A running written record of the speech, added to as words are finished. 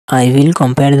I will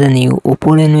compare the new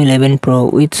Oppo Reno 11 Pro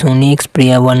with Sony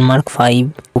Xperia 1 Mark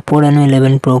 5. Oppo Reno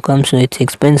 11 Pro comes with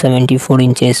 6.74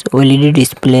 inches OLED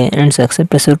display and success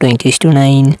ratio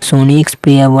 20:9. Sony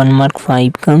Xperia 1 Mark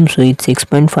 5 comes with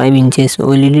 6.5 inches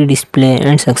OLED display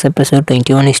and success ratio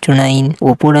 21:9.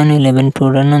 Oppo Reno 11 Pro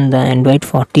run on the Android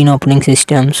 14 operating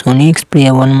system. Sony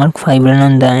Xperia 1 Mark 5 run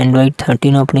on the Android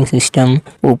 13 operating system.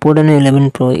 Oppo Reno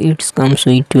 11 Pro comes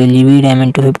with 12GB RAM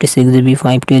and 256GB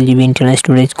 512GB internal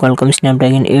storage. Qualcomm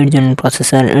Snapdragon 8 Gen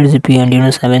processor, 8 GPU Adreno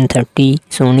 730.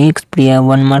 Sony Xperia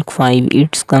 1 Mark 5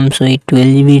 comes with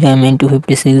 12GB RAM and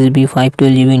 256GB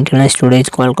 512GB internal storage.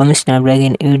 Qualcomm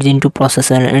Snapdragon 8 Gen 2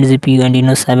 processor, 8 GPU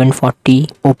Adreno 740.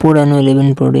 Oppo Reno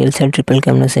 11 Pro real set triple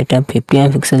camera setup,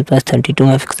 50MP plus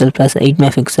 32MP plus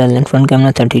 8MP and front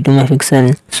camera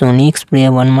 32MP. Sony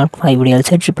Xperia 1 Mark 5 real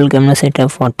set triple camera setup,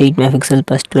 48MP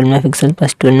plus 12MP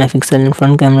plus 12MP and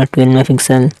front camera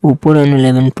 12MP. Oppo Reno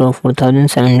 11 Pro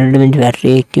 4700 mAh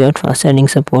battery, 80W fast charging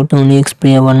support. Sony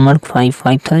Xperia 1 Mark 5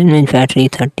 5000 mAh battery,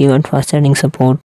 30W fast charging support.